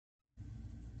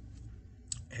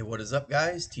Hey, what is up,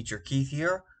 guys? Teacher Keith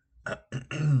here.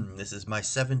 This is my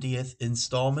 70th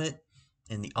installment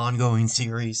in the ongoing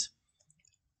series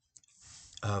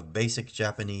of basic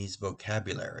Japanese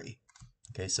vocabulary.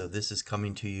 Okay, so this is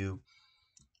coming to you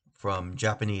from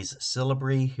Japanese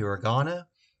syllabary hiragana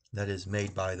that is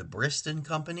made by the Bristol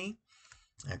Company.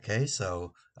 Okay,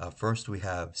 so first we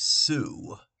have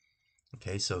su.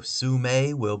 Okay, so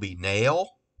sume will be nail.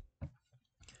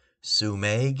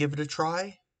 Sume, give it a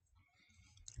try.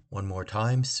 One more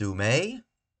time, sume.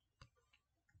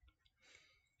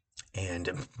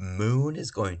 And moon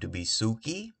is going to be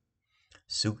Suki.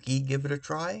 Suki, give it a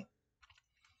try.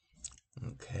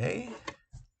 Okay.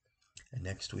 And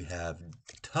next we have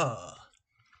ta.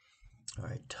 All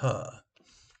right, ta.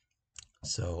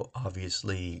 So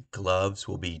obviously gloves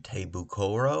will be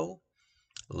tebukoro.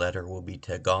 Letter will be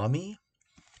tegami.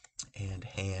 And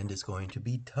hand is going to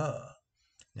be ta.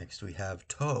 Next we have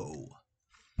toe.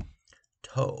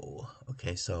 Toe.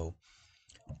 Okay, so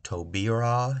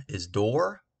tobira is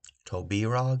door.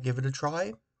 Tobira, give it a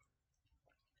try.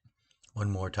 One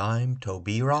more time,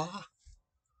 tobira.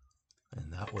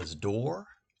 And that was door.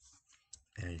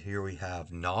 And here we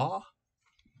have na.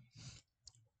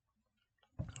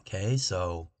 Okay,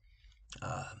 so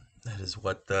that is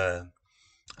what the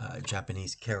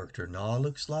Japanese character na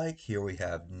looks like. Here we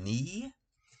have ni.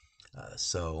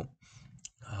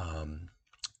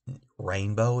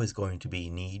 Rainbow is going to be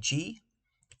niji.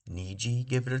 Niji,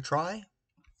 give it a try.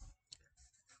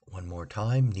 One more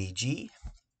time, niji.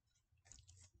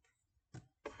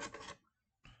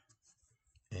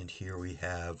 And here we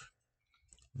have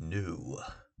new.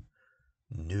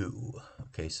 New.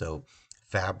 Okay, so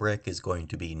fabric is going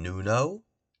to be nuno.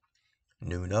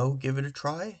 Nuno, give it a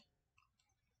try.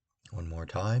 One more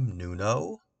time,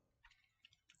 nuno.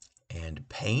 And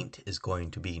paint is going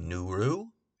to be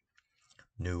nuru.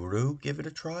 Nuru, give it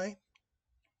a try.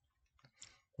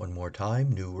 One more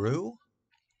time, nuru.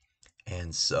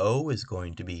 And sew is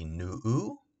going to be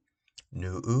nuu.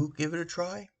 Nuu, give it a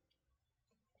try.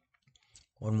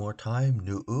 One more time,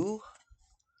 nuu. All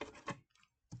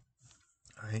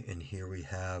right, and here we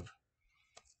have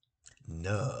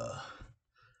na.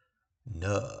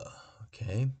 Na.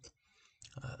 Okay.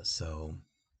 So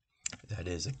that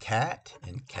is a cat,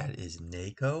 and cat is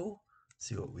neko.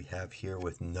 See what we have here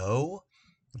with no.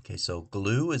 Okay, so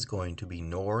glue is going to be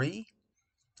nori.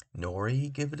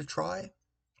 Nori, give it a try.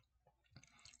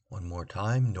 One more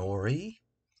time, nori.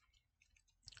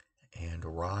 And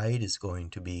ride is going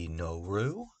to be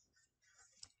noru.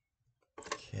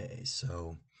 Okay,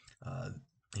 so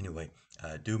anyway,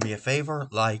 do me a favor,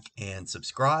 like and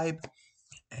subscribe,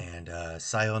 and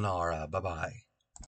sayonara. Bye-bye.